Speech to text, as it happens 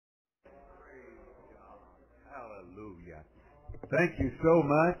Thank you so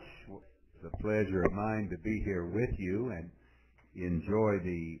much. It's a pleasure of mine to be here with you and enjoy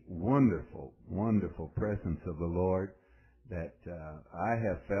the wonderful, wonderful presence of the Lord that I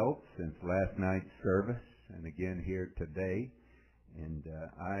have felt since last night's service and again here today. And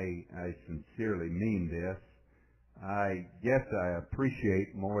I sincerely mean this. I guess I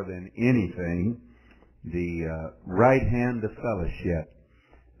appreciate more than anything the right hand of fellowship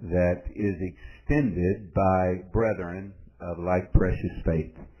that is extended by brethren of like precious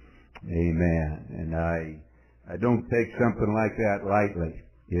faith. Amen. And I don't take something like that lightly.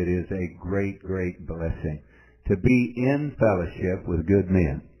 It is a great, great blessing to be in fellowship with good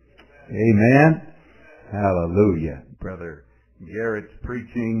men. Amen. Hallelujah. Brother Garrett's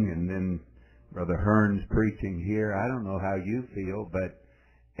preaching and then Brother Hearn's preaching here. I don't know how you feel, but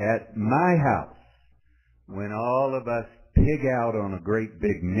at my house, when all of us pig out on a great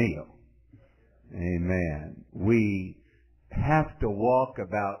big meal, amen, we have to walk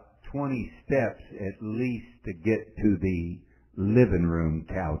about 20 steps at least to get to the living room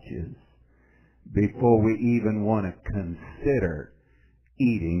couches before we even want to consider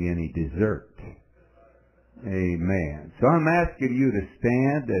eating any dessert. Amen. So I'm asking you to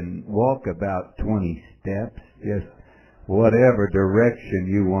stand and walk about 20 steps, just whatever direction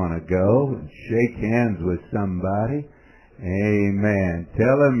you want to go, and shake hands with somebody. Amen.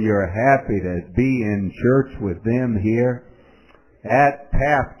 Tell them you're happy to be in church with them here at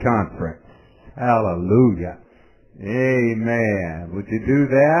Path Conference. Hallelujah. Amen. Would you do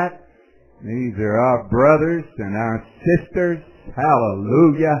that? These are our brothers and our sisters.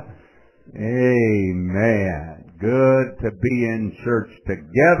 Hallelujah. Amen. Good to be in church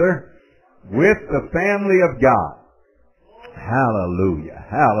together with the family of God. Hallelujah.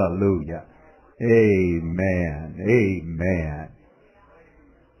 Hallelujah. Amen. Amen.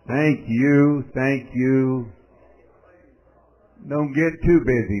 Thank you. Thank you. Don't get too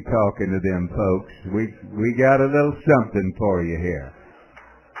busy talking to them folks. We got a little something for you here.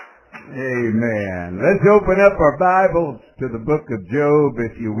 Amen. Let's open up our Bibles to the book of Job,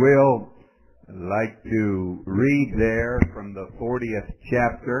 if you will. I'd like to read there from the 40th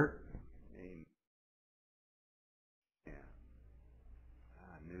chapter.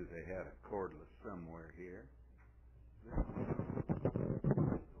 I knew they had a cordless somewhere here.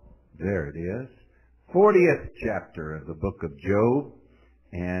 There it is. 40th chapter of the book of Job.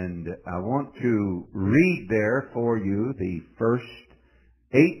 And I want to read there for you the first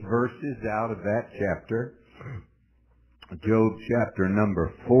 8 verses out of that chapter. Job chapter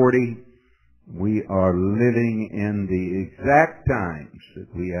number 40. We are living in the exact times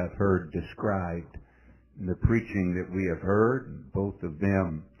that we have heard described in the preaching that we have heard. Both of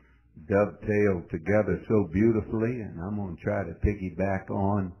them dovetail together so beautifully, and I'm going to try to piggyback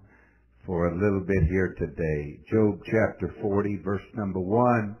on for a little bit here today. Job chapter 40, verse number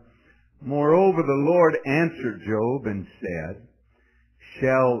 1. Moreover, the Lord answered Job and said,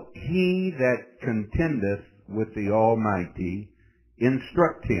 Shall he that contendeth with the Almighty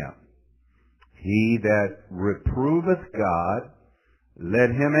instruct him? He that reproveth God,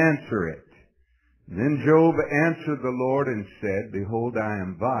 let him answer it. Then Job answered the Lord and said, Behold, I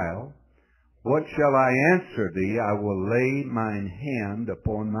am vile. What shall I answer thee? I will lay mine hand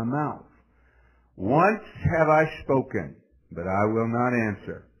upon my mouth. Once have I spoken, but I will not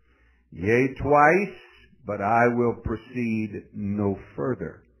answer. Yea, twice, but I will proceed no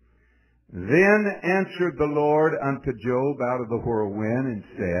further. Then answered the Lord unto Job out of the whirlwind and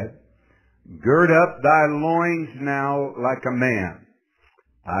said, Gird up thy loins now like a man.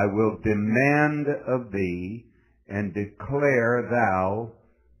 I will demand of thee, and declare thou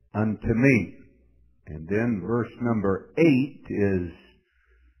unto me. And then verse number 8 is,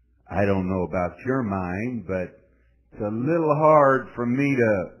 I don't know about your mind, but it's a little hard for me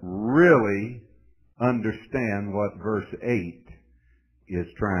to really understand what verse 8 is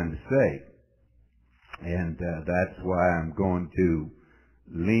trying to say. And that's why I'm going to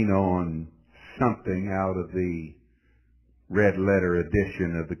lean on something out of the red letter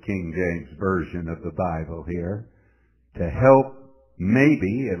edition of the King James Version of the Bible here to help.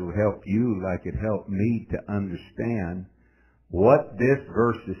 Maybe it'll help you like it helped me to understand what this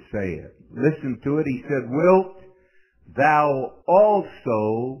verse is saying. Listen to it. He said, Wilt thou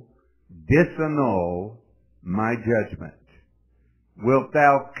also disannul my judgment? Wilt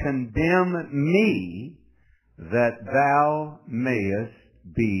thou condemn me that thou mayest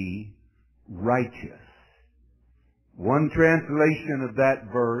be righteous? One translation of that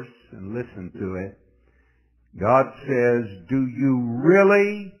verse, and listen to it, God says, do you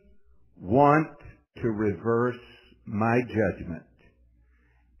really want to reverse my judgment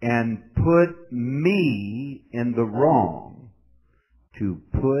and put me in the wrong to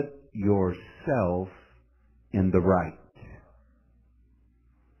put yourself in the right.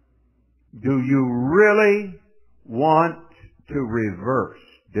 Do you really want to reverse,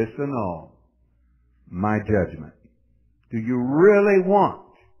 disannul, my judgment? Do you really want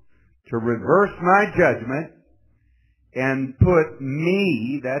to reverse my judgment and put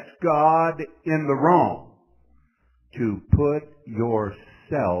me, that's God, in the wrong? To put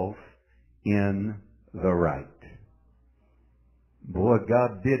yourself in the right. Boy,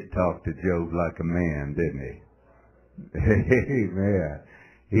 God did talk to Job like a man, didn't he? Amen.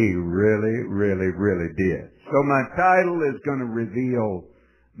 He really, really, really did. So my title is going to reveal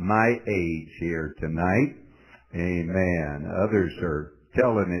my age here tonight. Amen. Others are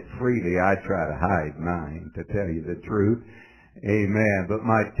telling it freely. I try to hide mine, to tell you the truth. Amen. But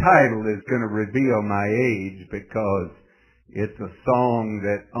my title is going to reveal my age because it's a song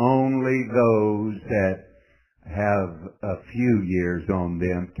that only those that have a few years on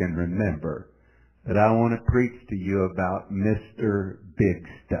them can remember. But I want to preach to you about Mr. Big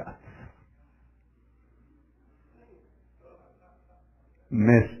Stuff.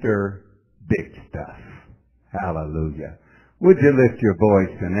 Mr. Big Stuff. Hallelujah. Would you lift your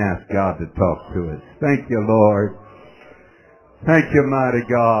voice and ask God to talk to us? Thank you, Lord. Thank you, mighty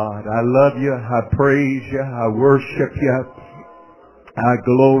God. I love you. I praise you. I worship you. I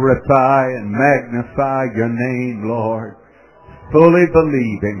glorify and magnify your name, Lord. Fully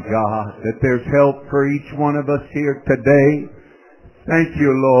believing, God, that there's help for each one of us here today. Thank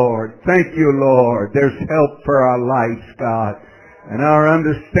you, Lord. Thank you, Lord. There's help for our lives, God, and our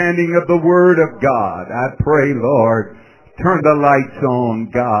understanding of the Word of God. I pray, Lord, turn the lights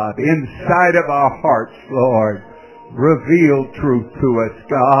on, God, inside of our hearts, Lord. Reveal truth to us,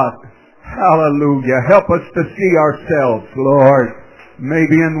 God. Hallelujah. Help us to see ourselves, Lord,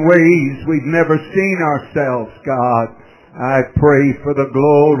 maybe in ways we've never seen ourselves, God. I pray for the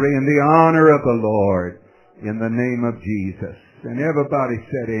glory and the honor of the Lord in the name of Jesus. And everybody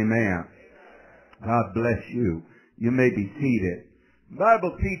said amen. God bless you. You may be seated. The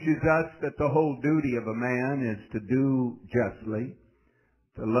Bible teaches us that the whole duty of a man is to do justly,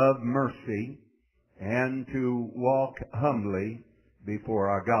 to love mercy, and to walk humbly before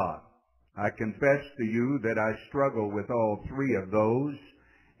our God. I confess to you that I struggle with all three of those,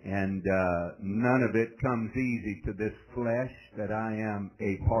 and none of it comes easy to this flesh that I am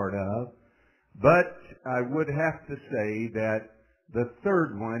a part of. But I would have to say that the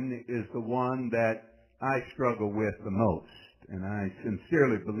third one is the one that I struggle with the most. And I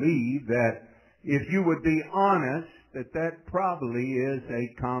sincerely believe that if you would be honest, that probably is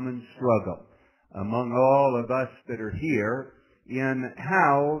a common struggle among all of us that are here in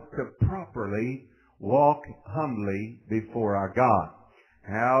how to properly walk humbly before our God.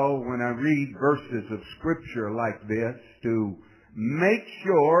 How, when I read verses of Scripture like this, to make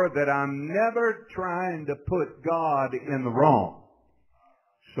sure that I'm never trying to put God in the wrong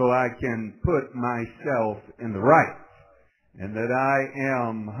so I can put myself in the right, and that I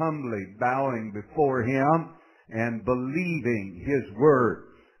am humbly bowing before Him and believing His Word.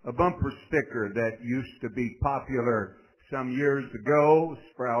 A bumper sticker that used to be popular some years ago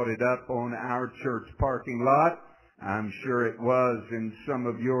sprouted up on our church parking lot. I'm sure it was in some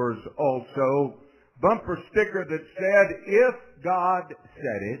of yours also. Bumper sticker that said, "If God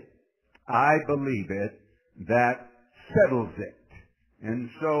said it, I believe it, that settles it." And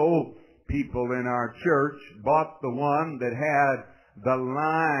so people in our church bought the one that had the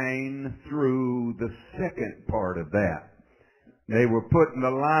line through the second part of that. They were putting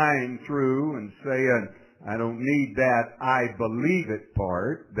the line through and saying, I don't need that "I believe it"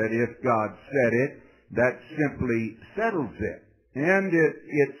 part, that if God said it, that simply settles it. And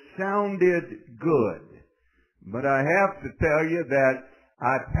it sounded good. But I have to tell you that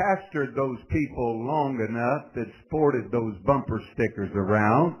I pastored those people long enough that sported those bumper stickers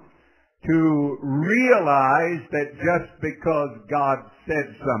around to realize that just because God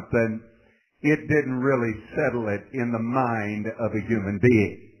said something, it didn't really settle it in the mind of a human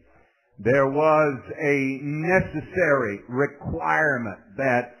being. There was a necessary requirement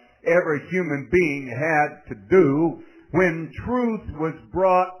that every human being had to do when truth was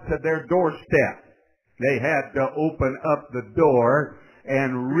brought to their doorstep. They had to open up the door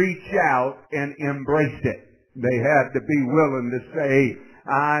and reach out and embrace it. They had to be willing to say,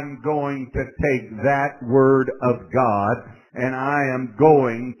 I'm going to take that Word of God and I am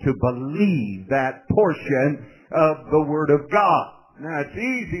going to believe that portion of the Word of God. Now, it's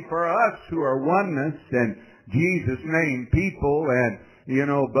easy for us who are oneness and Jesus' name people and,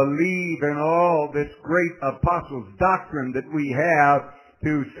 believe in all this great apostles' doctrine that we have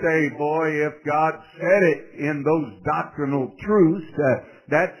to say, boy, if God said it in those doctrinal truths,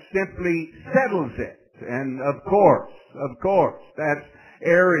 that simply settles it. And of course, that's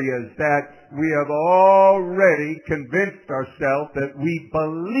areas that we have already convinced ourselves that we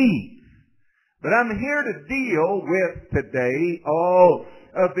believe. But I'm here to deal with today all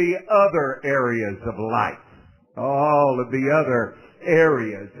of the other areas of life. All of the other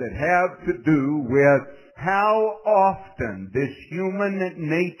areas that have to do with how often this human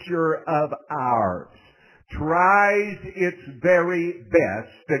nature of ours tries its very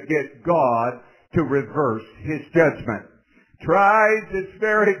best to get God to reverse His judgment. Tries its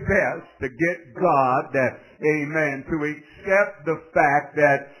very best to get God, amen, to accept the fact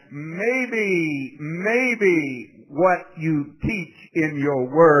that maybe what you teach in your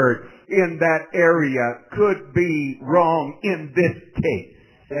word in that area could be wrong in this case.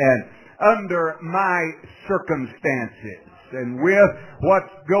 And under my circumstances and with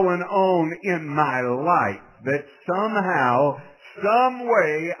what's going on in my life, that somehow, some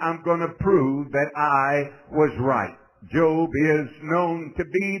way I'm going to prove that I was right. Job is known to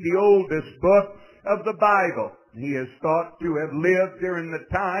be the oldest book of the Bible. He is thought to have lived during the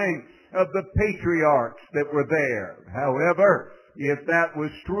time of the patriarchs that were there. However, if that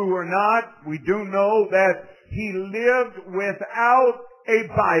was true or not, we do know that he lived without a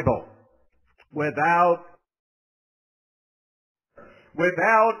Bible, without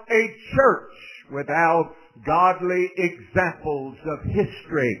a church, without godly examples of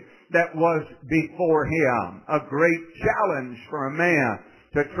history that was before him. A great challenge for a man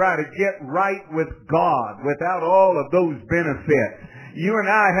to try to get right with God without all of those benefits. You and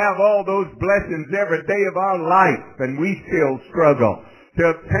I have all those blessings every day of our life, and we still struggle to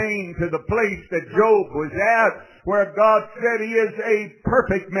obtain to the place that Job was at, where God said he is a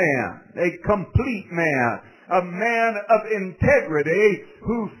perfect man, a complete man, a man of integrity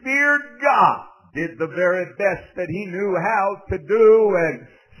who feared God, did the very best that he knew how to do. And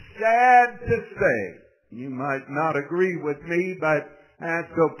sad to say, you might not agree with me, but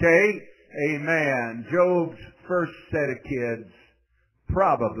that's okay. Amen. Job's first set of kids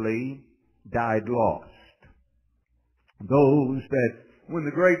probably died lost. Those that when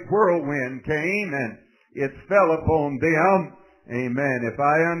the great whirlwind came and it fell upon them, amen. If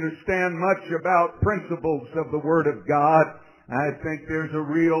I understand much about principles of the Word of God, I think there's a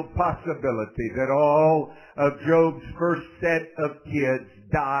real possibility that all of Job's first set of kids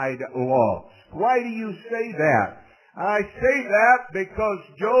died lost. Why do you say that? I say that because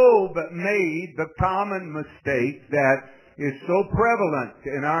Job made the common mistake that is so prevalent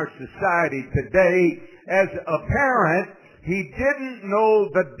in our society today. As a parent, he didn't know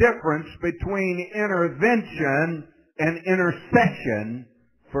the difference between intervention and intercession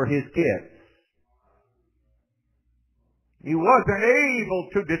for his kids. He wasn't able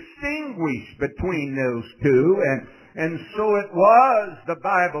to distinguish between those two, and so it was, the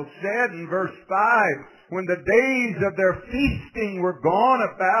Bible said in verse 5, when the days of their feasting were gone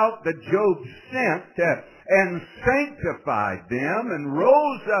about, that Job sent and sanctified them, and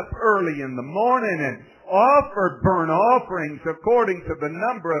rose up early in the morning and offered burnt offerings according to the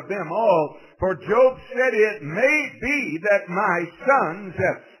number of them all. For Job said, it may be that my sons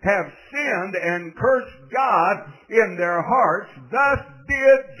have sinned and cursed God in their hearts. Thus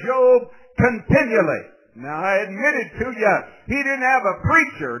did Job continually. Now, I admitted to you, he didn't have a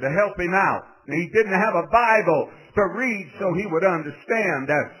preacher to help him out. He didn't have a Bible to read so he would understand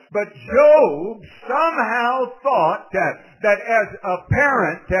that. But Job somehow thought that as a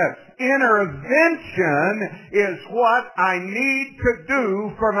parent, intervention is what I need to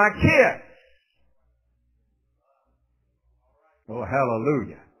do for my kids. Oh,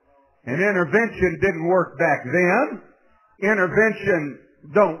 hallelujah. And intervention didn't work back then. Intervention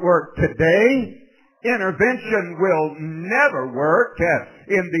don't work today. Intervention will never work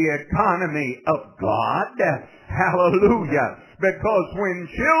in the economy of God. Hallelujah. Because when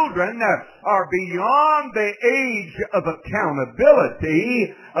children are beyond the age of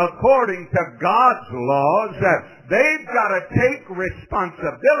accountability, according to God's laws, they've got to take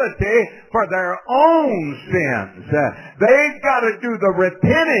responsibility for their own sins. They've got to do the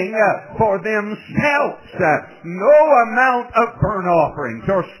repenting for themselves. No amount of burnt offerings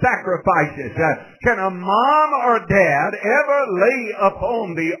or sacrifices can a mom or dad ever lay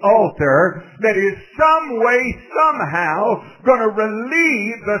upon the altar that is some way, somehow going to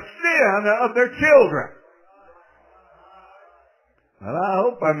relieve the sin of their children. Well, I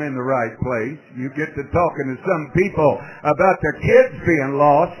hope I'm in the right place. You get to talking to some people about their kids being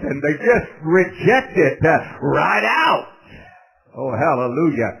lost and they just reject it right out. Oh,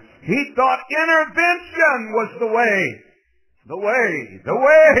 hallelujah. He thought intervention was the way. The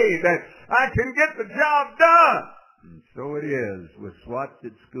way that I can get the job done. And so it is with SWATs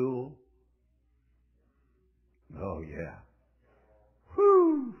at school. Oh, yeah.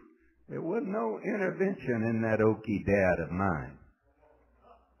 Whew. There was no intervention in that Okie dad of mine.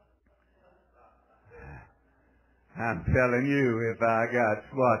 I'm telling you, if I got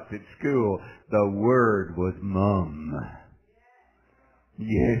SWATs at school, the word was mum.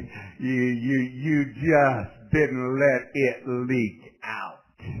 You just didn't let it leak out.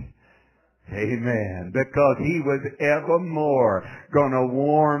 Amen. Because he was evermore going to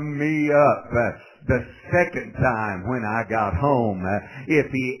warm me up the second time when I got home.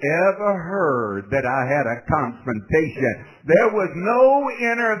 If he ever heard that I had a confrontation, there was no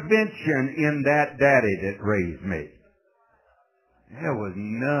intervention in that daddy that raised me. There was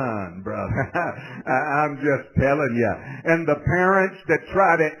none, brother. I'm just telling you. And the parents that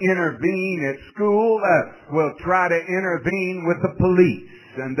try to intervene at school will try to intervene with the police.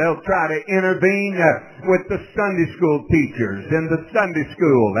 And they'll try to intervene with the Sunday school teachers in the Sunday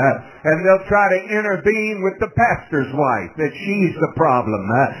school. And they'll try to intervene with the pastor's wife, that she's the problem.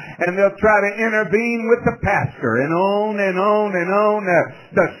 And they'll try to intervene with the pastor. And on and on and on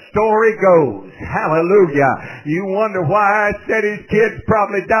the story goes. Hallelujah. You wonder why I said his kids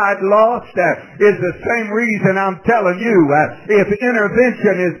probably died lost? Is the same reason I'm telling you. If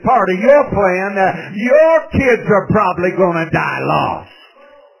intervention is part of your plan, your kids are probably going to die lost.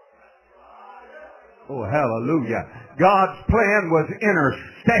 Oh, hallelujah. God's plan was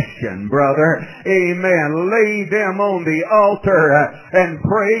intercession, brother. Amen. Lay them on the altar and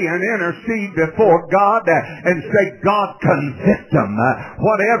pray and intercede before God and say, God, convict them.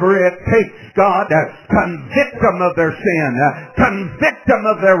 Whatever it takes, God, convict them of their sin. Convict them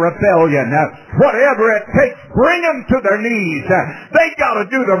of their rebellion. Whatever it takes, bring them to their knees. They got to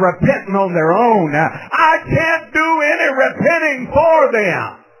do the repenting on their own. I can't do any repenting for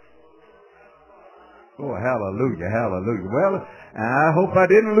them. Oh, hallelujah, hallelujah. Well, I hope I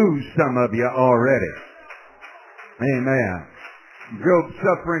didn't lose some of you already. Amen. Job's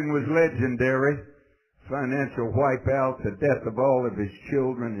suffering was legendary. Financial wipeout, the death of all of his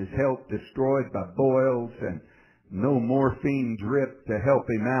children, his health destroyed by boils, and no morphine drip to help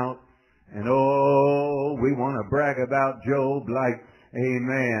him out. And oh, we want to brag about Job like,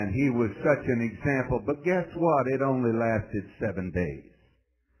 amen, he was such an example. But guess what? It only lasted 7 days.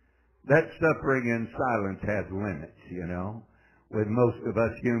 That suffering in silence has limits, you know, with most of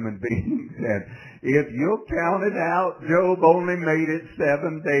us human beings. And if you'll count it out, Job only made it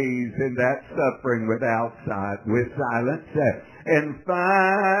 7 days in that suffering with silence. And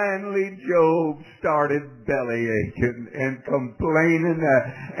finally Job started belly aching and complaining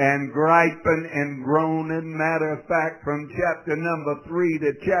and griping and groaning. Matter of fact, from chapter number 3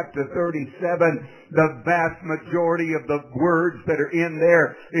 to chapter 37, the vast majority of the words that are in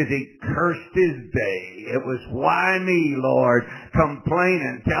there is he cursed his day. It was, why me, Lord?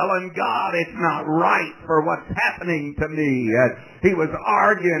 Complaining, telling God it's not right for what's happening to me. He was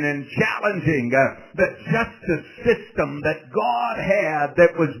arguing and challenging the justice system that God had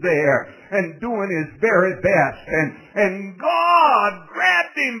that was there and doing his very best. And God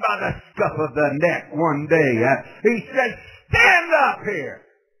grabbed him by the scuff of the neck one day. He said, stand up here.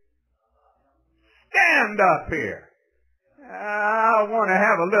 Stand up here. I want to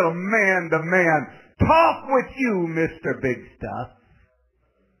have a little man-to-man talk with you, Mr. Big Stuff.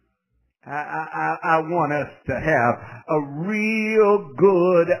 I want us to have a real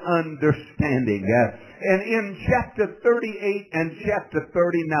good understanding. And in chapter 38 and chapter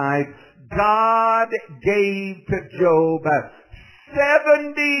 39, God gave to Job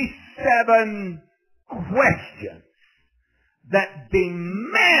 77 questions that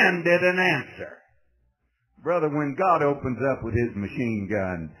demanded an answer. Brother, when God opens up with his machine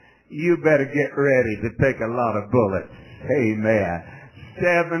gun, you better get ready to take a lot of bullets. Amen.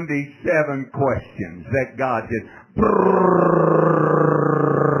 77 questions that God just...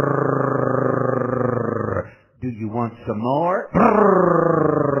 Do you want some more?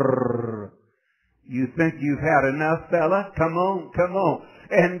 You think you've had enough, fella? Come on, come on.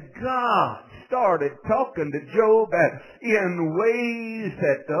 And God started talking to Job in ways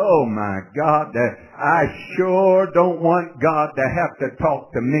that, oh my God, I sure don't want God to have to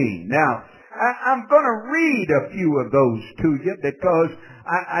talk to me. Now, I'm going to read a few of those to you because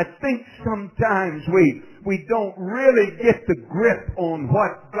I think sometimes we don't really get the grip on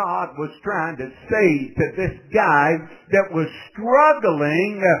what God was trying to say to this guy that was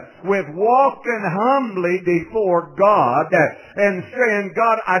struggling with walking humbly before God and saying,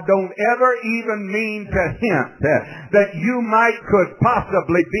 God, I don't ever even mean to hint that you could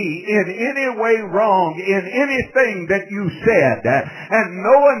possibly be in any way wrong in anything that you said, and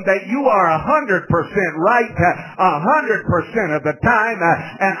knowing that you are 100% right 100% of the time,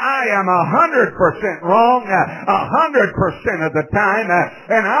 and I am 100% wrong 100% of the time,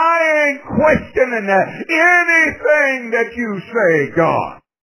 and I ain't questioning anything that you say, God.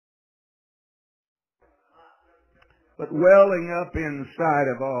 But welling up inside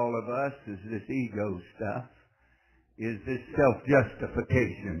of all of us is this ego stuff, is this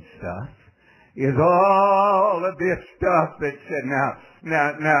self-justification stuff, is all of this stuff that said,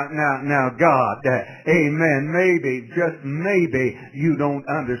 now, God, amen, maybe, just maybe, you don't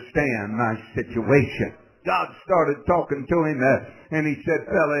understand my situation. God started talking to him, and he said,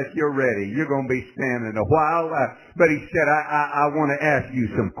 fella, if you're ready, you're going to be standing a while. But he said, I want to ask you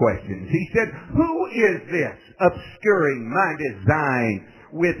some questions. He said, who is this obscuring my design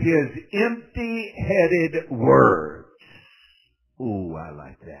with his empty-headed words? Ooh, I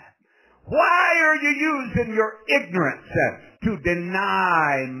like that. Why are you using your ignorance to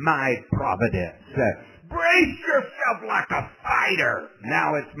deny my providence? Brace yourself like a fighter.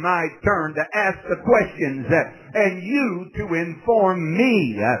 Now it's my turn to ask the questions and you to inform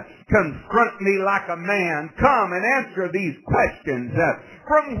me. Confront me like a man. Come and answer these questions.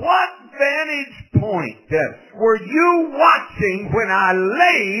 From what vantage point were you watching when I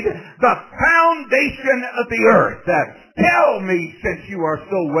laid the foundation of the earth? Tell me, since you are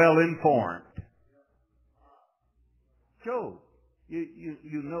so well informed. Job,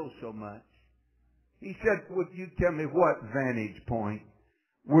 you know so much. He said, would you tell me what vantage point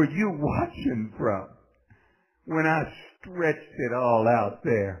were you watching from when I stretched it all out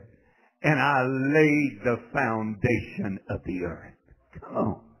there and I laid the foundation of the earth? Come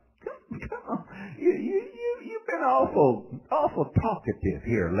on. You've been awful talkative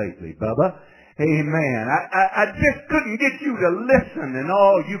here lately, Bubba. Amen. I just couldn't get you to listen, and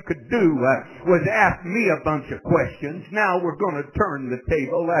all you could do was ask me a bunch of questions. Now we're going to turn the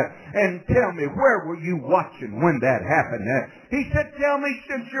table and tell me, where were you watching when that happened? He said, tell me,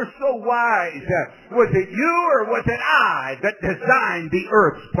 since you're so wise, was it you or was it I that designed the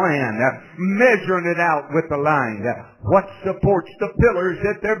earth's plan, measuring it out with the line? What supports the pillars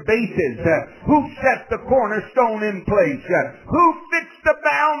at their bases? Who set the cornerstone in place? Who fixed the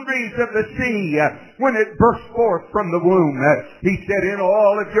boundaries of the sea when it burst forth from the womb? He said, in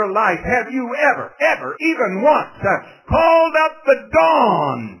all of your life, have you ever, even once, called up the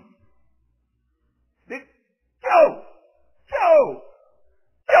dawn?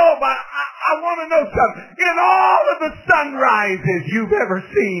 Job, I want to know something. In all of the sunrises you've ever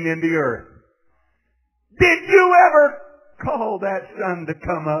seen in the earth, did you ever call that sun to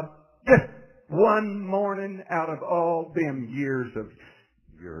come up? Just one morning out of all them years of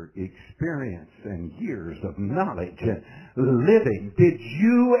your experience and years of knowledge and living, did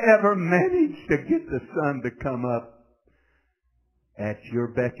you ever manage to get the sun to come up at your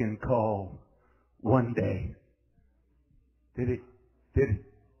beck and call one day?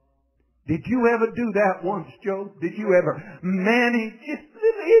 Did you ever do that once, Job? Did you ever manage just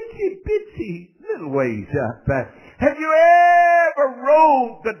little itsy-bitsy little ways up? Have you ever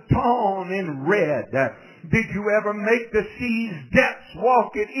rolled the dawn in red? Did you ever make the sea's depths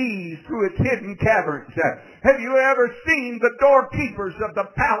walk at ease through its hidden caverns? Have you ever seen the doorkeepers of the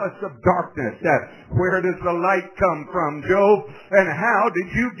palace of darkness? Where does the light come from, Job? And how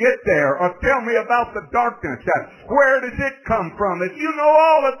did you get there? Or tell me about the darkness. Where does it come from? If you know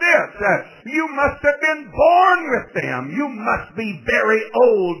all of this, you must have been born with them. You must be very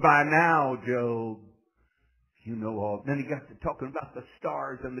old by now, Job. You know all. Then he got to talking about the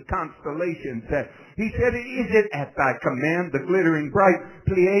stars and the constellations. He said, is it at thy command the glittering bright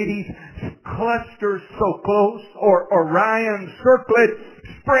Pleiades cluster so close, or Orion's circlet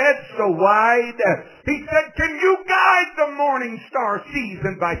spread so wide? He said, can you guide the morning star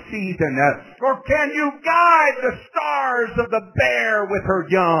season by season? Or can you guide the stars of the bear with her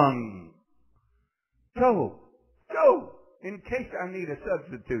young? Job, in case I need a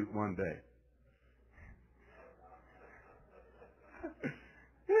substitute one day.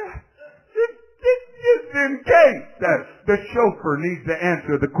 Just in case the chauffeur needs to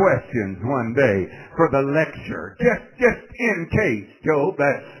answer the questions one day for the lecture. Just in case, Job.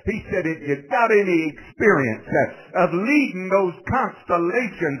 He said, if you've got any experience of leading those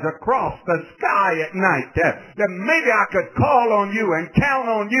constellations across the sky at night, then maybe I could call on you and count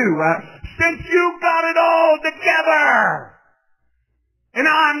on you since you got it all together, and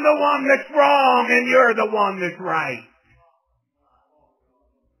I'm the one that's wrong and you're the one that's right.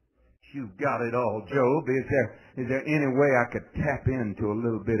 You've got it all, Job. Is there any way I could tap into a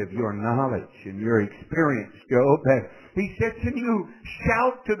little bit of your knowledge and your experience, Job? He said, can you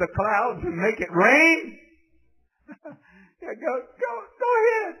shout to the clouds and make it rain? Yeah, go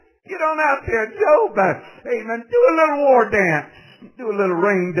ahead. Get on out there, Job. Amen. Do a little war dance. Do a little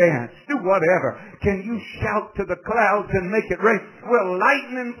rain dance. Do whatever. Can you shout to the clouds and make it rain? Will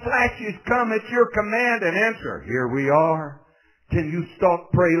lightning flashes come at your command and answer? Here we are. Can you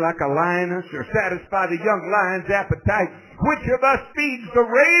stalk prey like a lioness or satisfy the young lion's appetite? Which of us feeds the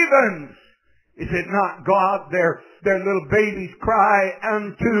ravens? Is it not God? Their little babies cry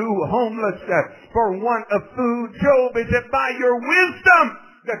unto homeless for want of food. Job, is it by your wisdom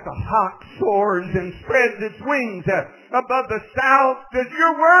that the hawk soars and spreads its wings above the south? Does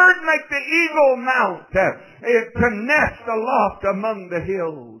your word make the eagle mount to nest aloft among the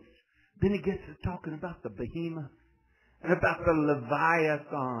hills? Then he gets to talking about the behemoth and about the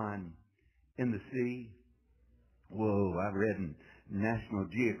Leviathan in the sea. Whoa, I read in National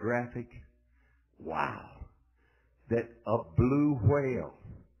Geographic, wow, that a blue whale,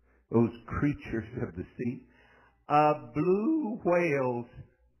 those creatures of the sea, a blue whale's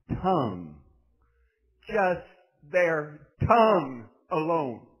tongue, just their tongue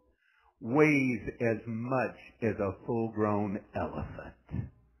alone, weighs as much as a full-grown elephant.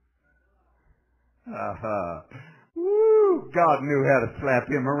 Woo! God knew how to slap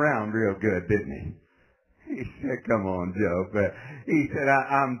him around real good, didn't he? He said, come on, Job. He said,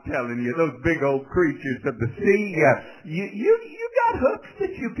 I'm telling you, those big old creatures of the sea, you got hooks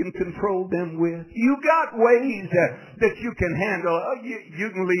that you can control them with. You got ways that you can handle. You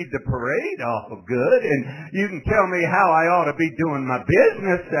can lead the parade awful good, and you can tell me how I ought to be doing my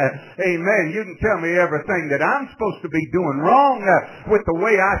business. Amen. You can tell me everything that I'm supposed to be doing wrong with the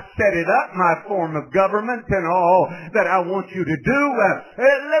way I set it up, my form of government, and all that I want you to do.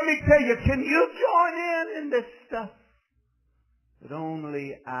 Let me tell you, can you join in this stuff that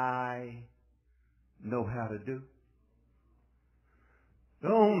only I know how to do?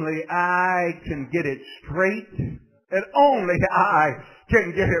 Only I can get it straight, and only I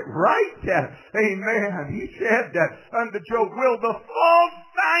can get it right. Amen. He said unto Job, will the fault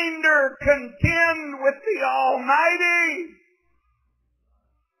finder contend with the Almighty?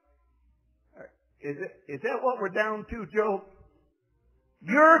 Is that what we're down to, Job?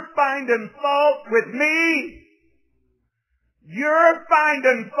 You're finding fault with me. You're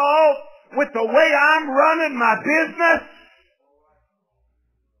finding fault with the way I'm running my business.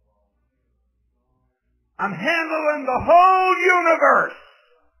 I'm handling the whole universe.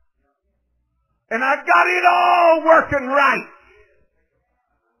 And I got it all working right.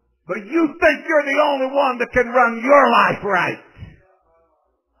 But you think you're the only one that can run your life right.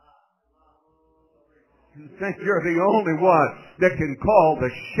 You think you're the only one that can call the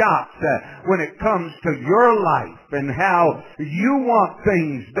shots when it comes to your life and how you want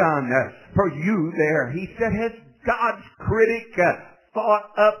things done for you there. He said, has God's critic thought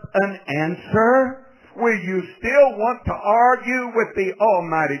up an answer? Will you still want to argue with the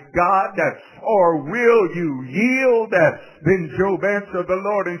Almighty God, or will you yield? Then Job answered the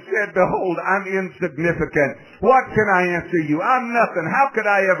Lord and said, behold, I'm insignificant. What can I answer you? I'm nothing. How could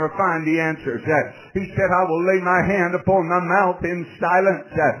I ever find the answers? He said, I will lay my hand upon my mouth in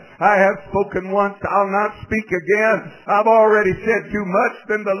silence. I have spoken once, I'll not speak again. I've already said too much.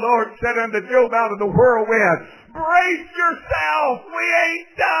 Then the Lord said unto Job out of the whirlwind, brace yourself. We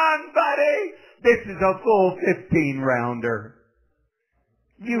ain't done, buddy. This is a full 15-rounder.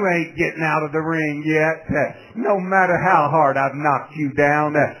 You ain't getting out of the ring yet. No matter how hard I've knocked you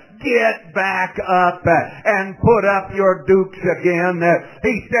down, get back up and put up your dukes again.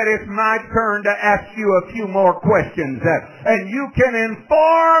 He said, it's my turn to ask you a few more questions. And you can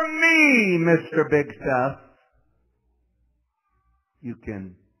inform me, Mr. Big Stuff. You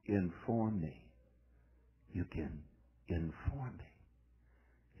can inform me. You can inform me.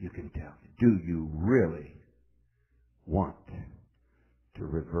 You can tell me, do you really want to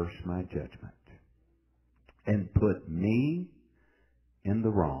reverse my judgment and put me in the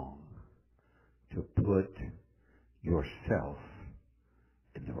wrong to put yourself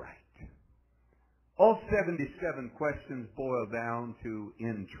in the right? All 77 questions boil down to,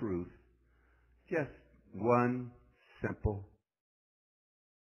 in truth, just one simple.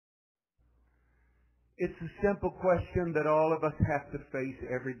 It's a simple question that all of us have to face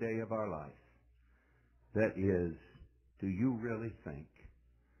every day of our life. That is, do you really think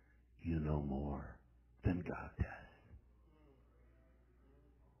you know more than God does?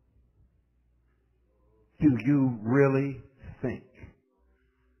 Do you really think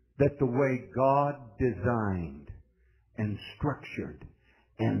that the way God designed and structured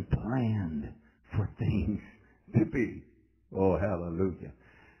and planned for things to be, oh, hallelujah,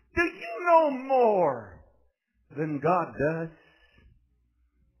 do you know more than God does?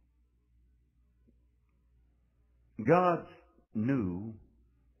 God knew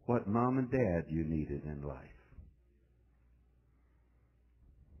what mom and dad you needed in life.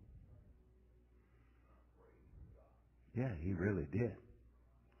 Yeah, He really did.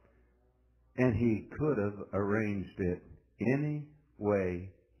 And He could have arranged it any way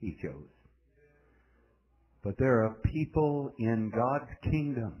He chose. But there are people in God's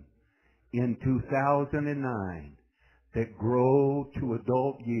kingdom in 2009 that grow to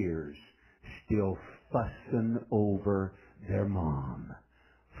adult years still fussing over their mom,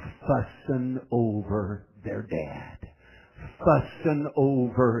 fussing over their dad, fussing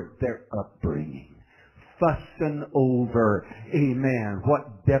over their upbringing, fussing over, amen,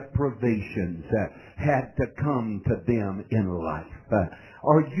 what deprivations had to come to them in life.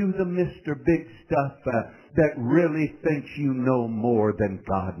 Are you the Mr. Big Stuff that really thinks you know more than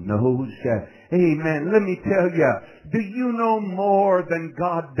God knows? Amen. Let me tell you, do you know more than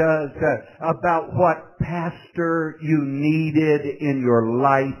God does about what pastor you needed in your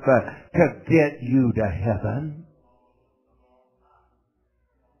life to get you to heaven?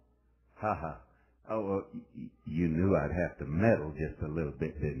 Ha ha. Oh, well, you knew I'd have to meddle just a little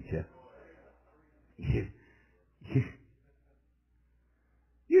bit, didn't you?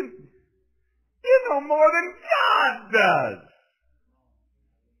 You know more than God does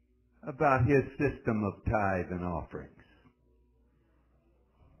about His system of tithe and offerings.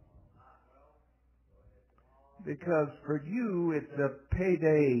 Because for you, it's a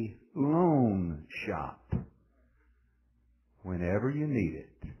payday loan shop whenever you need it.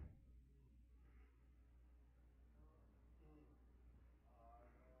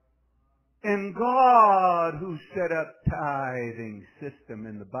 And God, who set up tithing system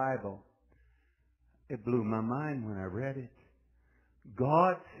in the Bible, it blew my mind when I read it.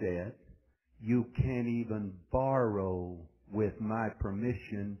 God said, you can't even borrow with my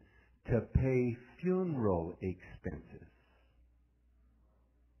permission to pay funeral expenses.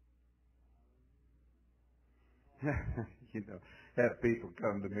 You know, have people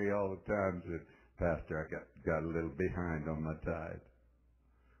come to me all the time and say, Pastor, I got a little behind on my tithe.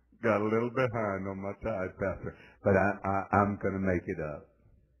 Got a little behind on my tithe, Pastor, but I'm going to make it up.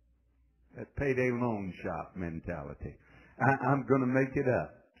 That payday loan shop mentality. I'm going to make it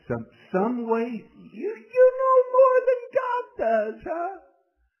up. Some way you know more than God does,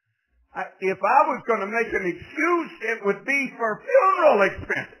 huh? If I was going to make an excuse, it would be for funeral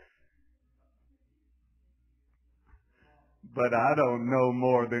expenses. But I don't know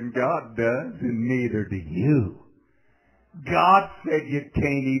more than God does, and neither do you. God said you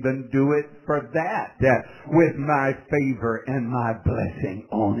can't even do it for that with my favor and my blessing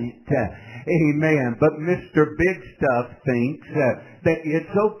on it. Amen. But Mr. Big Stuff thinks that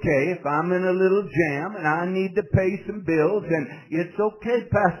it's okay if I'm in a little jam and I need to pay some bills, and it's okay,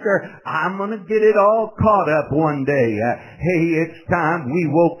 Pastor, I'm going to get it all caught up one day. Hey, it's time we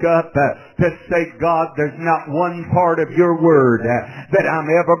woke up to say, God, there's not one part of your word that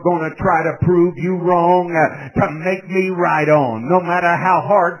I'm ever going to try to prove you wrong to make me right on. No matter how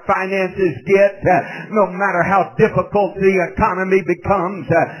hard finances get, no matter how difficult the economy becomes,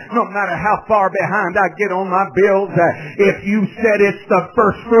 no matter how far behind I get on my bills, if you said it's the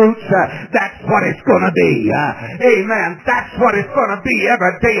first fruits, that's what it's going to be. Amen. That's what it's going to be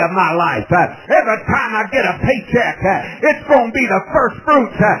every day of my life. Every time I get a paycheck, it's going to be the first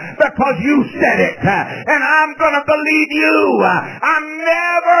fruits because you said it. And I'm going to believe you. I'm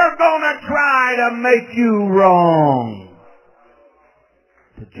never going to try to make you wrong.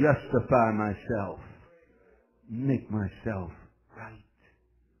 To justify myself, make myself right.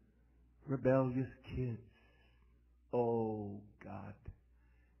 Rebellious kids. Oh, God.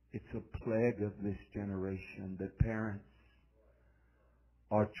 It's a plague of this generation that parents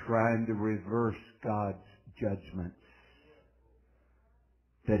are trying to reverse God's judgments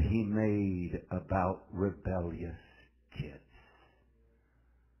that He made about rebellious kids.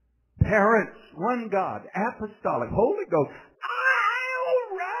 Parents, one God, apostolic, Holy Ghost,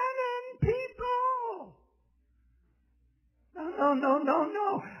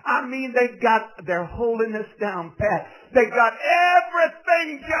 No. I mean, they got their holiness down pat. They got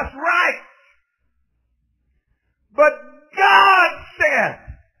everything just right. But God said,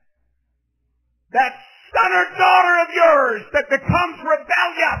 that son or daughter of yours that becomes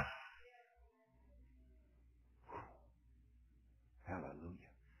rebellious.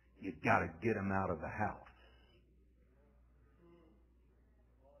 Hallelujah. You got to get them out of the house.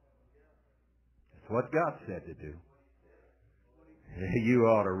 what God said to do. You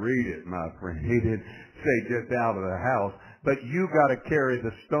ought to read it, my friend. He didn't say just out of the house. But you got to carry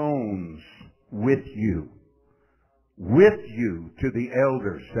the stones with you. With you to the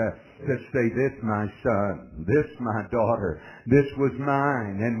elders to say, this my son, this my daughter, this was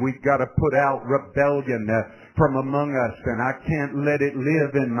mine, and we've got to put out rebellion from among us, and I can't let it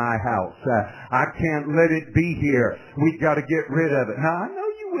live in my house. I can't let it be here. We've got to get rid of it. Now, I know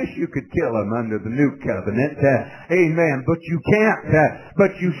you wish you could kill them under the new covenant. Amen. But you can't.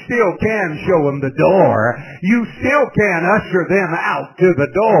 But you still can show them the door. You still can usher them out to the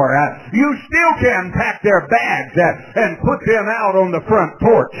door. You still can pack their bags and put them out on the front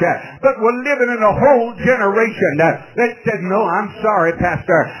porch. But we're living in a whole generation that said, no, I'm sorry,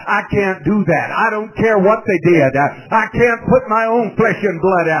 Pastor. I can't do that. I don't care what they did. I can't put my own flesh and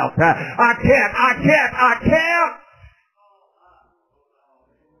blood out. I can't.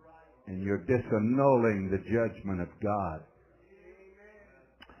 And you're disannulling the judgment of God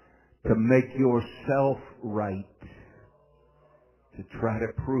to make yourself right, to try to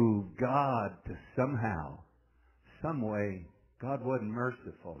prove God to somehow, some way, God wasn't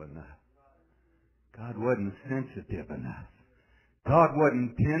merciful enough. God wasn't sensitive enough. God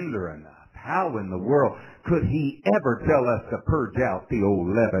wasn't tender enough. How in the world could He ever tell us to purge out the old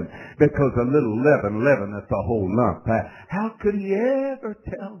leaven? Because a little leaven leaveneth the whole lump. How could He ever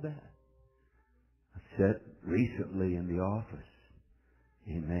tell that? Sat recently in the office,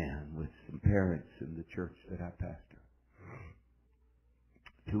 amen, with some parents in the church that I pastor,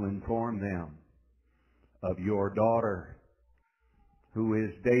 to inform them of your daughter who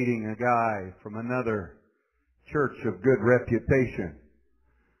is dating a guy from another church of good reputation.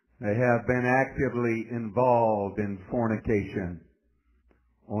 They have been actively involved in fornication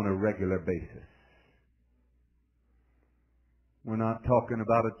on a regular basis. We're not talking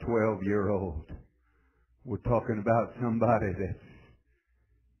about a 12-year-old. We're talking about somebody that's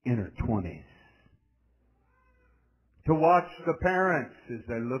in her 20s. To watch the parents as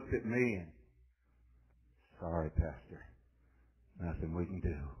they looked at me and, sorry, Pastor, nothing we can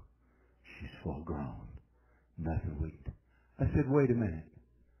do. She's full grown. Nothing we can do. I said, wait a minute.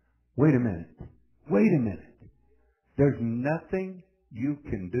 Wait a minute. Wait a minute. There's nothing you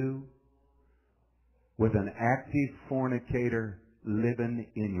can do with an active fornicator living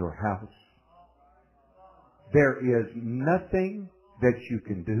in your house. There is nothing that you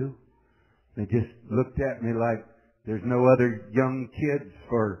can do. They just looked at me like there's no other young kids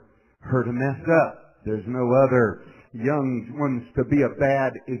for her to mess up. There's no other young ones to be a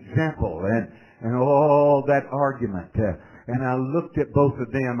bad example. And all that argument. And I looked at both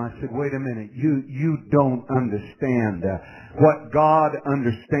of them. I said, wait a minute. You don't understand what God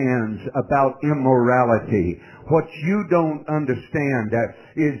understands about immorality. What you don't understand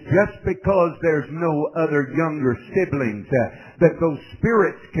is just because there's no other younger siblings that those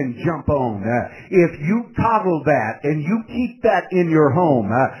spirits can jump on. If you coddle that and you keep that in your home,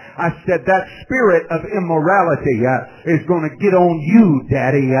 I said that spirit of immorality is going to get on you,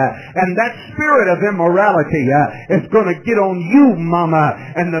 Daddy. And that spirit of immorality is going to get on you, Mama.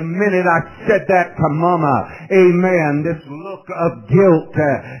 And the minute I said that to Mama, amen, this look of guilt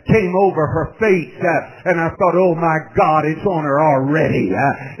came over her face. And I thought, oh my God, it's on her already.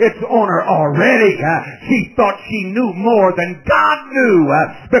 It's on her already. She thought she knew more than God knew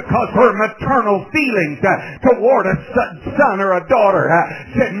because her maternal feelings toward a son or a daughter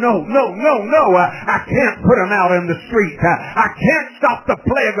said, no, I can't put them out in the street. I can't stop the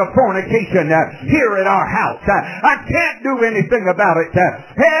plague of fornication here at our house. I can't do anything about it.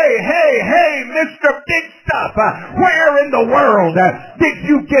 Hey, Mr. Big Stuff, where in the world did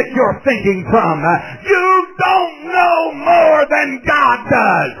you get your thinking from? You don't know more than God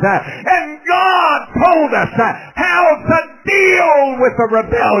does. And God told us how to deal with a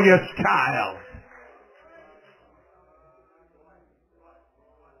rebellious child.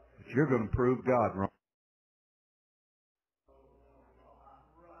 But you're going to prove God wrong.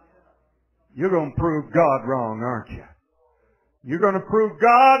 You're going to prove God wrong, aren't you? You're going to prove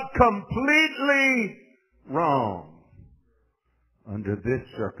God completely wrong. Under this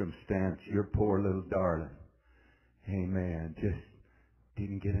circumstance, your poor little darling, amen, just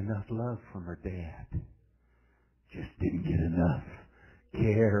didn't get enough love from her dad. Just didn't get enough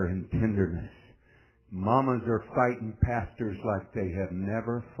care and tenderness. Mamas are fighting pastors like they have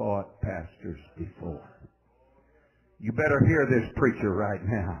never fought pastors before. You better hear this preacher right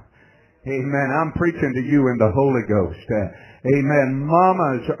now. Amen. I'm preaching to you in the Holy Ghost. Amen.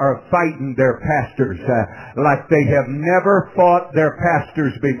 Mamas are fighting their pastors like they have never fought their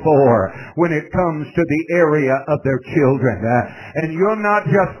pastors before when it comes to the area of their children. And you're not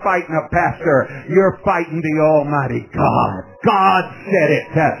just fighting a pastor, you're fighting the Almighty God. God said it.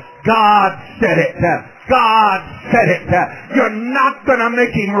 God said it. God said it. You're not going to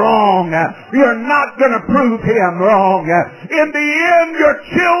make him wrong. You're not going to prove him wrong. In the end, your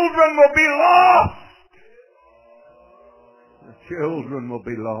children will be lost. The children will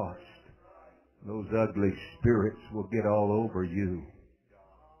be lost. Those ugly spirits will get all over you.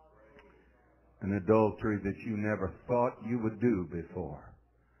 An adultery that you never thought you would do before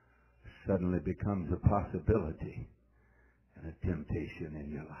suddenly becomes a possibility and a temptation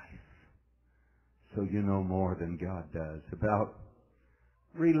in your life. So you know more than God does about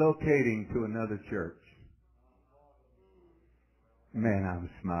relocating to another church. Man, I'm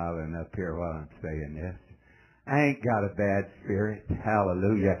smiling up here while I'm saying this. I ain't got a bad spirit.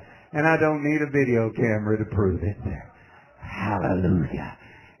 Hallelujah. And I don't need a video camera to prove it. Hallelujah.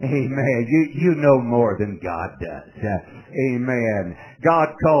 Amen. You know more than God does. Amen. God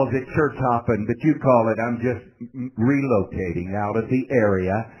calls it church hopping, but you call it, I'm just relocating out of the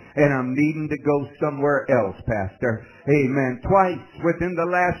area, and I'm needing to go somewhere else, Pastor. Amen. Twice within the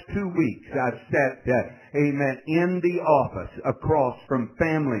last 2 weeks, I've sat, amen, in the office across from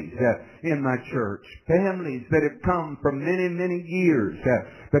families in my church. Families that have come from many, many years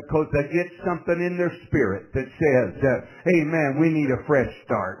because they get something in their spirit that says, amen, we need a fresh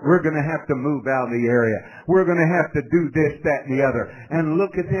start. We're going to have to move out of the area. We're going to have to do this, that, and the other. And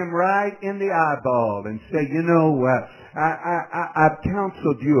look at them right in the eyeball and say, you know, I've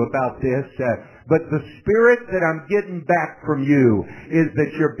counseled you about this, but the spirit that I'm getting back from you is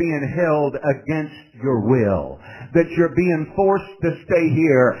that you're being held against your will, that you're being forced to stay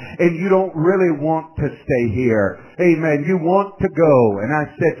here, and you don't really want to stay here. Amen. You want to go. And I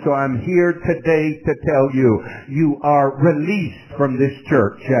said, so I'm here today to tell you, you are released from this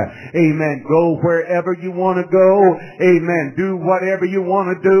church. Amen. Go wherever you want to go. Amen. Do whatever you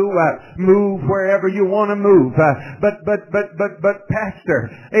want to do. Move wherever you want to move. But Pastor,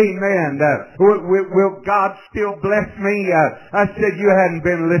 amen. Will God still bless me? I said, you hadn't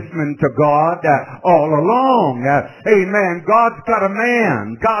been listening to God all along. Amen. God's got a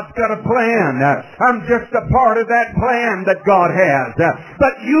man. God's got a plan. I'm just a part of that plan that God has.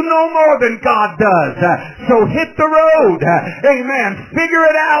 But you know more than God does. So hit the road. Amen. Figure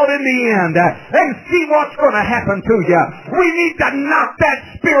it out in the end and see what's going to happen to you. We need to knock that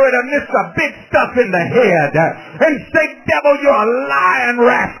spirit of this big stuff in the head and say, devil, you're a lying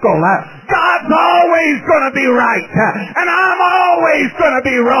rascal. God's always going to be right, and I'm always going to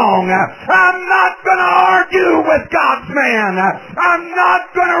be wrong. I'm not going to argue with God's man. I'm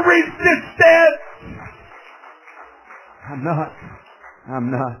not going to resist it. I'm not.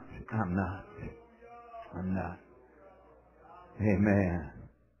 Amen.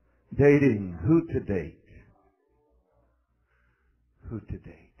 Dating. Who to date? Who to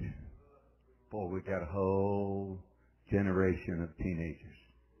date? Boy, we got a whole generation of teenagers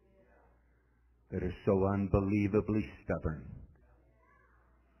that are so unbelievably stubborn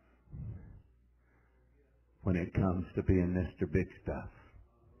when it comes to being Mr. Big Stuff.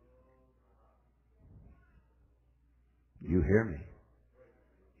 You hear me?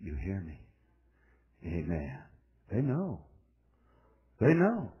 You hear me? Amen. They know. They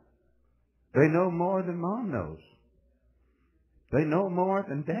know. They know more than Mom knows. They know more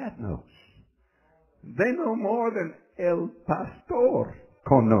than Dad knows. They know more than El Pastor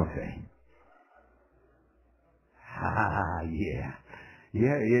conoce. Yeah.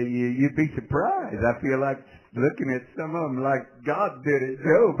 Yeah, you'd be surprised. I feel like looking at some of them like God did it,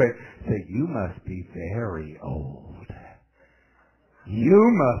 Job, and say, you must be very old. You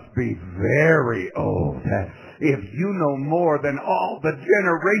must be very old if you know more than all the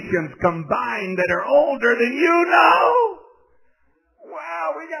generations combined that are older than you know.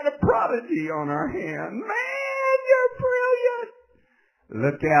 Wow, we got a prodigy on our hand. Man, you're brilliant.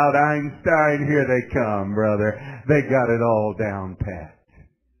 Look out, Einstein. Here they come, brother. They got it all down pat.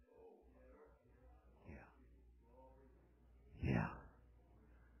 Yeah.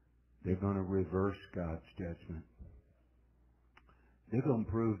 They're going to reverse God's judgment. They're going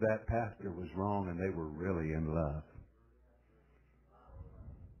to prove that pastor was wrong and they were really in love.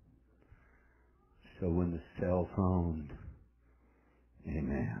 So when the cell phone,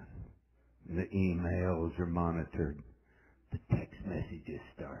 amen, the emails are monitored, the text messages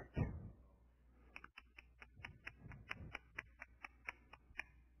start.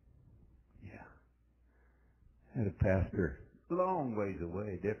 Yeah. I had a pastor long ways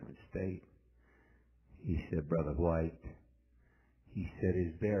away, different state. He said, Brother White, he said,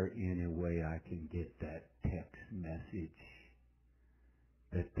 is there any way I can get that text message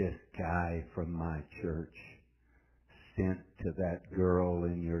that this guy from my church sent to that girl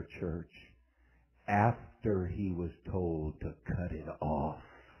in your church after he was told to cut it off?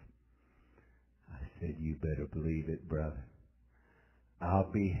 I said, you better believe it, brother.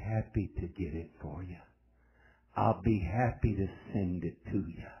 I'll be happy to get it for you. I'll be happy to send it to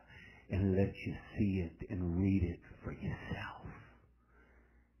you and let you see it and read it for yourself.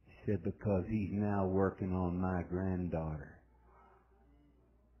 He said, because he's now working on my granddaughter.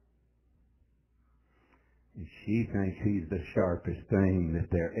 And she thinks he's the sharpest thing that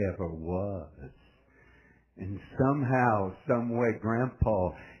there ever was. And somehow, some way,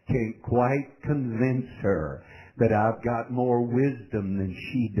 Grandpa can't quite convince her that I've got more wisdom than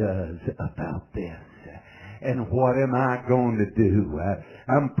she does about this. And what am I going to do?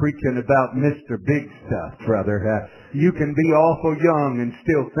 I'm preaching about Mr. Big Stuff, brother. You can be awful young and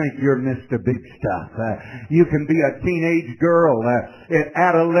still think you're Mr. Big Stuff. You can be a teenage girl at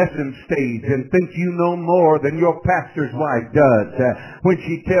adolescent stage and think you know more than your pastor's wife does when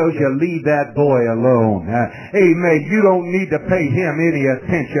she tells you, leave that boy alone. Amen. You don't need to pay him any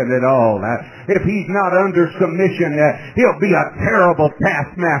attention at all. If he's not under submission, he'll be a terrible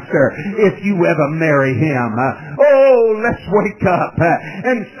taskmaster if you ever marry him. Let's wake up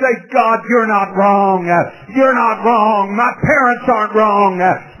and say, God, you're not wrong. You're not wrong. My parents aren't wrong.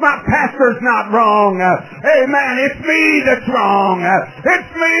 My pastor's not wrong. Amen. It's me that's wrong.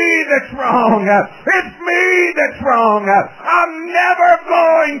 It's me that's wrong. It's me that's wrong. I'm never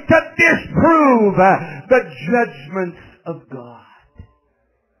going to disprove the judgments of God.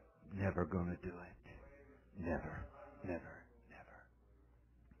 Never going to do it. Never, never, never.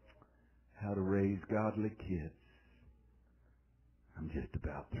 How to raise godly kids. I'm just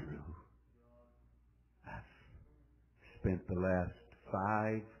about through. I've spent the last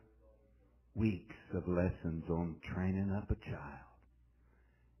 5 weeks of lessons on training up a child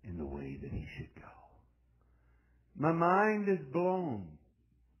in the way that he should go. My mind is blown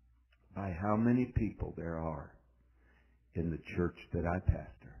by how many people there are in the church that I pastor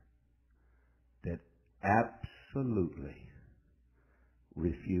that absolutely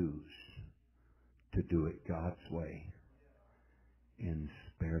refuse to do it God's way and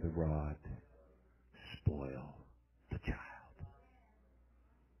spare the rod, spoil the child.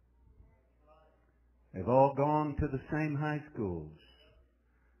 They've all gone to the same high schools.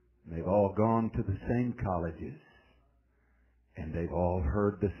 They've all gone to the same colleges. And they've all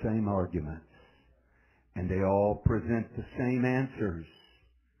heard the same arguments. And they all present the same answers.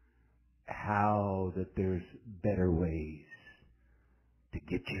 How that there's better ways to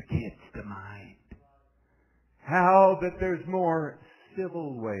get your kids to mind. How that there's more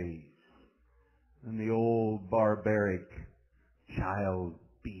civil ways than the old barbaric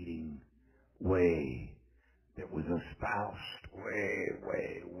child-beating way that was espoused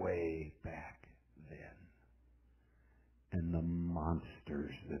way back then. And the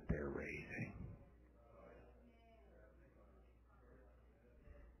monsters that they're raising.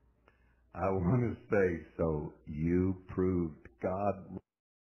 I want to say, so you proved God.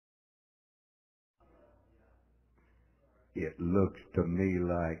 It looks to me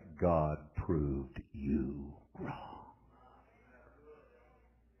like God proved you wrong.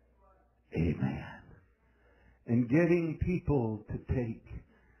 Amen. And getting people to take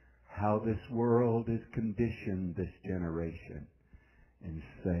how this world is conditioned this generation and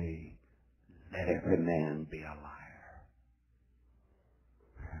say, let every man be a liar,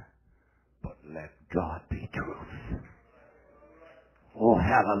 but let God be truth. Oh,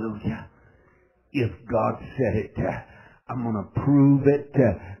 hallelujah. If God said it, I'm going to prove it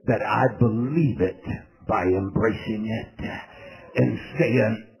that I believe it by embracing it and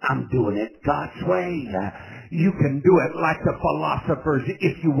saying, I'm doing it God's way. You can do it like the philosophers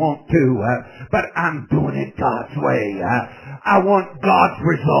if you want to, but I'm doing it God's way. I want God's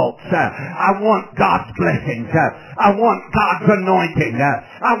results. I want God's blessings. I want God's anointing.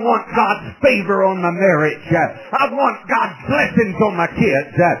 I want God's favor on my marriage. I want God's blessings on my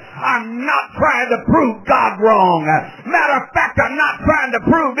kids. I'm not trying to prove God wrong. Matter of fact, I'm not trying to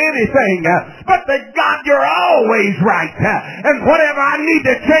prove anything, but that God, you're always right. And whatever I need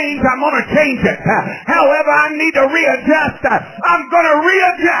to change, I'm going to change it. However I need to readjust, I'm going to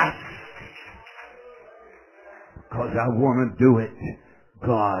readjust. Because I want to do it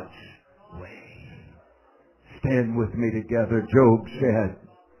God's way. Stand with me together. Job said,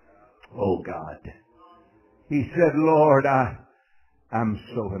 oh God. He said, Lord, I'm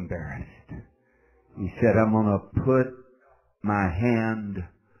so embarrassed. He said, I'm going to put my hand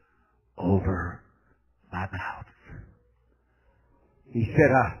over my mouth. He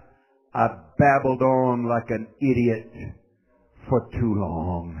said, I babbled on like an idiot for too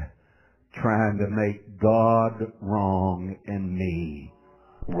long, trying to make God wrong and me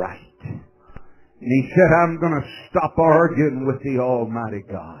right. And he said, I'm going to stop arguing with the Almighty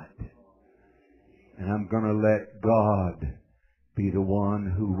God. And I'm going to let God be the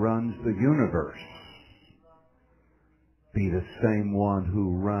one who runs the universe. Be the same one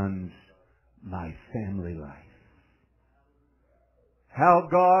who runs my family life. How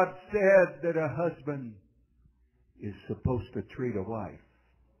God said that a husband is supposed to treat a wife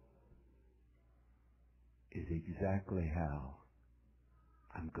is exactly how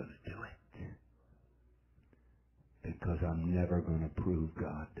I'm going to do it. Because I'm never going to prove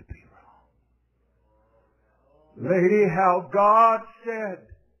God to be wrong. Lady, how God said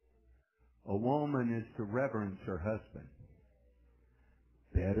a woman is to reverence her husband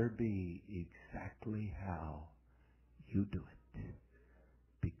better be exactly how you do it.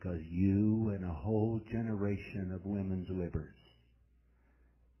 Because you and a whole generation of women's livers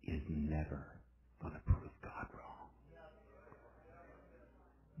is never going to prove God wrong.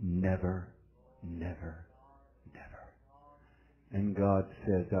 Never, never, never. And God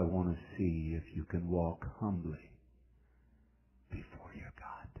says, I want to see if you can walk humbly before your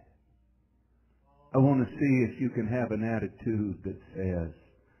God. I want to see if you can have an attitude that says,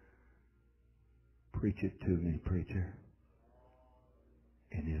 preach it to me, preacher.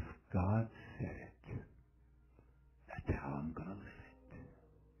 And if God said it, that's how I'm going to live it.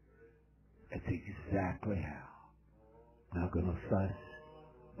 That's exactly how. Not going to fuss.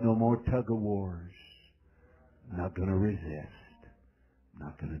 No more tug of wars. Not going to resist.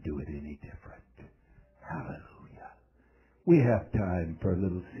 Not going to do it any different. Hallelujah. We have time for a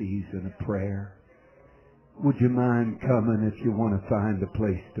little season of prayer. Would you mind coming if you want to find a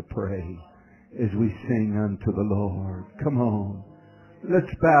place to pray as we sing unto the Lord? Come on.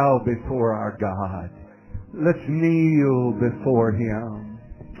 Let's bow before our God. Let's kneel before Him.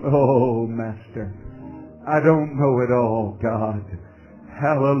 Oh, Master, I don't know it all, God.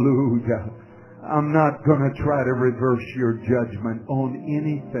 Hallelujah. I'm not going to try to reverse your judgment on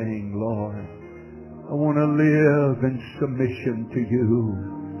anything, Lord. I want to live in submission to you.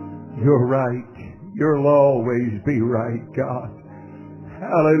 You're right. You'll always be right, God.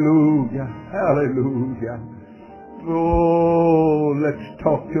 Hallelujah. Hallelujah. Oh, let's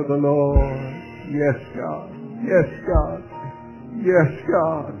talk to the Lord. Yes, God. Yes, God. Yes,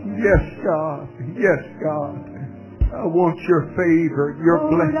 God. Yes, God. Yes, God. I want your favor, your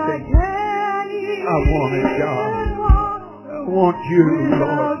blessing. I want it, God. I want you,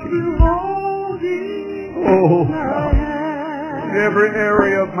 Lord Jesus. Oh, God. In every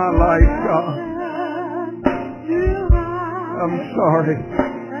area of my life, God. I'm sorry.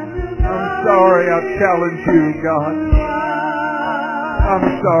 I'm sorry I challenge you, God. I'm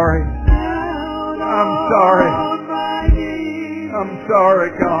sorry. I'm sorry. I'm sorry,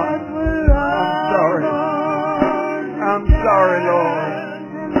 God. I'm sorry. I'm sorry, Lord.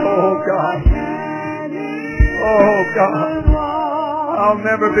 Oh, God. Oh, God. I'll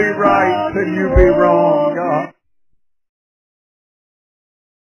never be right till you be wrong, God.